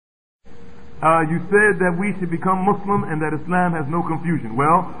You said that we should become Muslim and that Islam has no confusion.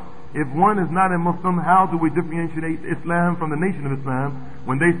 Well, if one is not a Muslim, how do we differentiate Islam from the Nation of Islam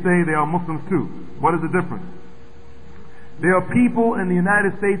when they say they are Muslims too? What is the difference? There are people in the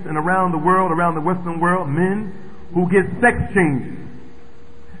United States and around the world, around the Western world, men who get sex changes.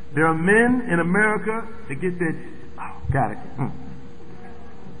 There are men in America that get their... Oh, got it.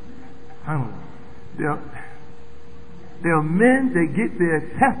 I don't know. There are men that get their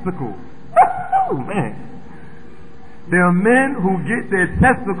testicles. Oh, man. There are men who get their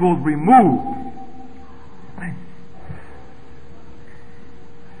testicles removed.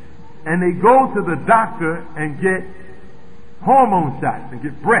 And they go to the doctor and get hormone shots and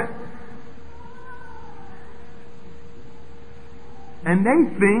get breasts. And they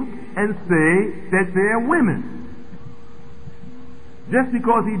think and say that they're women. Just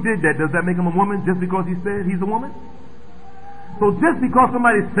because he did that, does that make him a woman? Just because he said he's a woman? So just because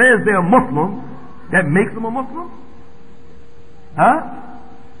somebody says they're a Muslim, that makes them a Muslim? Huh?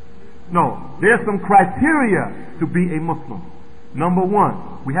 No. There's some criteria to be a Muslim. Number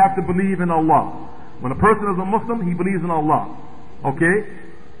one, we have to believe in Allah. When a person is a Muslim, he believes in Allah. Okay?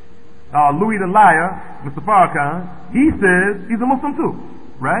 Louis the Liar, Mr. Farrakhan, he says he's a Muslim too.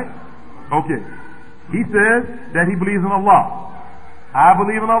 Right? Okay. He says that he believes in Allah. I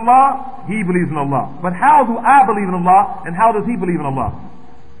believe in Allah, he believes in Allah. But how do I believe in Allah and how does he believe in Allah?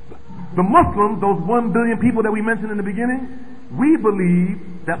 The Muslims, those 1 billion people that we mentioned in the beginning, we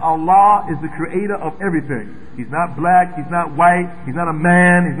believe that Allah is the creator of everything. He's not black, he's not white, he's not a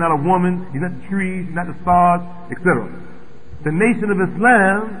man, he's not a woman, he's not the trees, he's not the stars, etc. The Nation of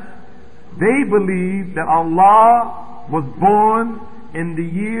Islam, they believe that Allah was born in the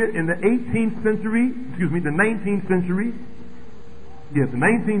 18th century, the 19th century. Yes, the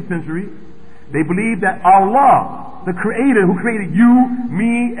 19th century. They believe that Allah, the creator who created you,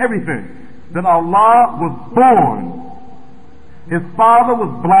 me, everything, that Allah was born. His father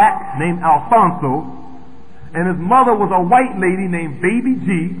was black, named Alfonso, and his mother was a white lady named Baby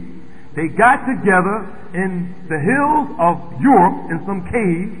G. They got together in the hills of Europe in some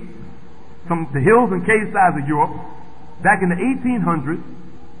caves, the hills and cave sides of Europe, back in the 1800s,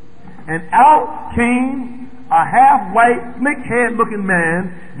 and out came a half-white, slick-haired looking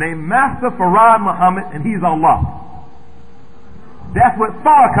man named Master Farad Muhammad, and he's Allah. That's what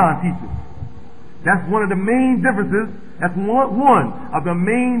Farrakhan teaches. That's one of the main differences. That's one of the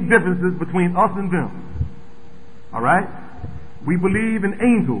main differences between us and them. Alright? We believe in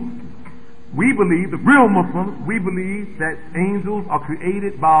angels. We believe, the real Muslims, we believe that angels are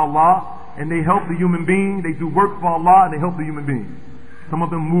created by Allah and they help the human being. They do work for Allah and they help the human being. Some of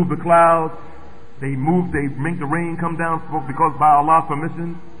them move the clouds. They make the rain come down because by Allah's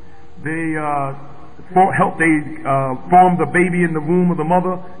permission. They form the baby in the womb of the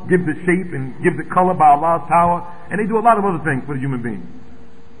mother, gives it shape and gives it color by Allah's power, and they do a lot of other things for the human being.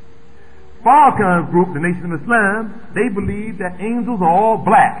 Farrakhan's group, the Nation of Islam, they believe that angels are all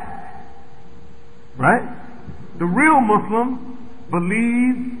black. Right? The real Muslim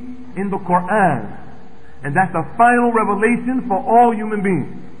believes in the Quran, and that's the final revelation for all human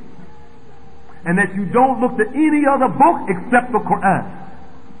beings. And that you don't look to any other book except the Quran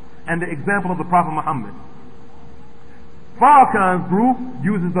and the example of the Prophet Muhammad. Farrakhan's group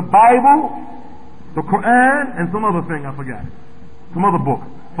uses the Bible, the Quran, and some other thing, I forgot. Some other book.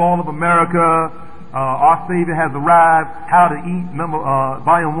 Fall of America, Our Savior Has Arrived, How to Eat,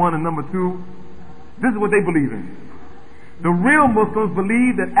 volume 1 and number 2. This is what they believe in. The real Muslims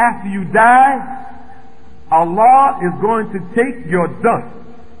believe that after you die, Allah is going to take your dust.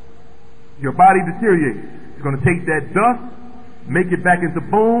 Your body deteriorates. He's going to take that dust, make it back into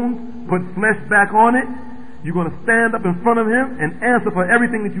bones, put flesh back on it. You're going to stand up in front of him and answer for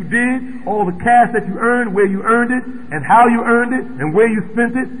everything that you did, all the cash that you earned, where you earned it, and how you earned it, and where you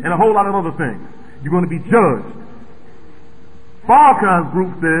spent it, and a whole lot of other things. You're going to be judged. Farrakhan's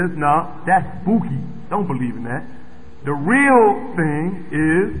group says, no, that's spooky. Don't believe in that. The real thing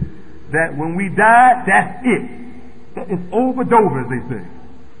is that when we die, that's it. It's over and over, as they say.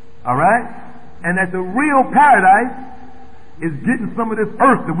 Alright? And that the real paradise is getting some of this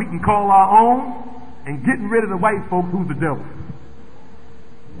earth that we can call our own and getting rid of the white folks who's the devil.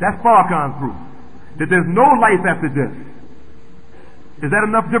 That's Farrakhan's group. That there's no life after death. Is that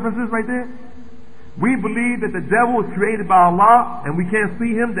enough differences right there? We believe that the devil is created by Allah and we can't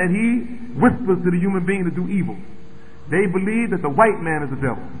see him, that he whispers to the human being to do evil. They believe that the white man is the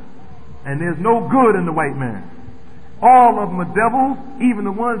devil. And there's no good in the white man. All of them are devils, even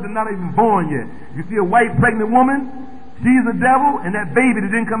the ones that are not even born yet. You see a white pregnant woman, she's a devil, and that baby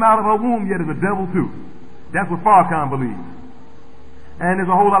that didn't come out of her womb yet is a devil too. That's what Farrakhan believes. And there's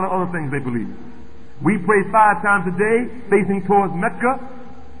a whole lot of other things they believe. We pray 5 times a day, facing towards Mecca,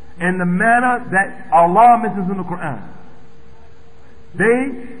 in the manner that Allah mentions in the Quran.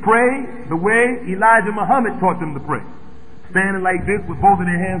 They pray the way Elijah Muhammad taught them to pray. Standing like this with both of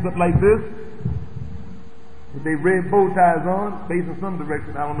their hands up like this, with their red bow ties on, facing some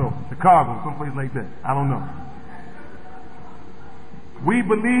direction, I don't know, Chicago, someplace like that, I don't know. We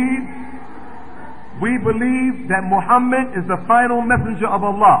believe that Muhammad is the final messenger of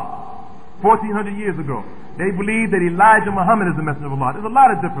Allah 1400 years ago. They believe that Elijah Muhammad is the messenger of Allah. There's a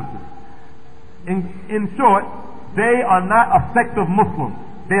lot of differences. In short, they are not effective Muslims.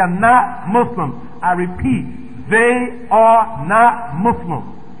 They are not Muslims. I repeat, they are not Muslims.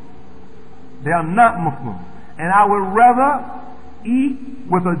 They are not Muslims. And I would rather eat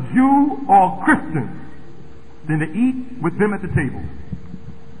with a Jew or a Christian than to eat with them at the table.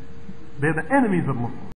 They're the enemies of Muslims.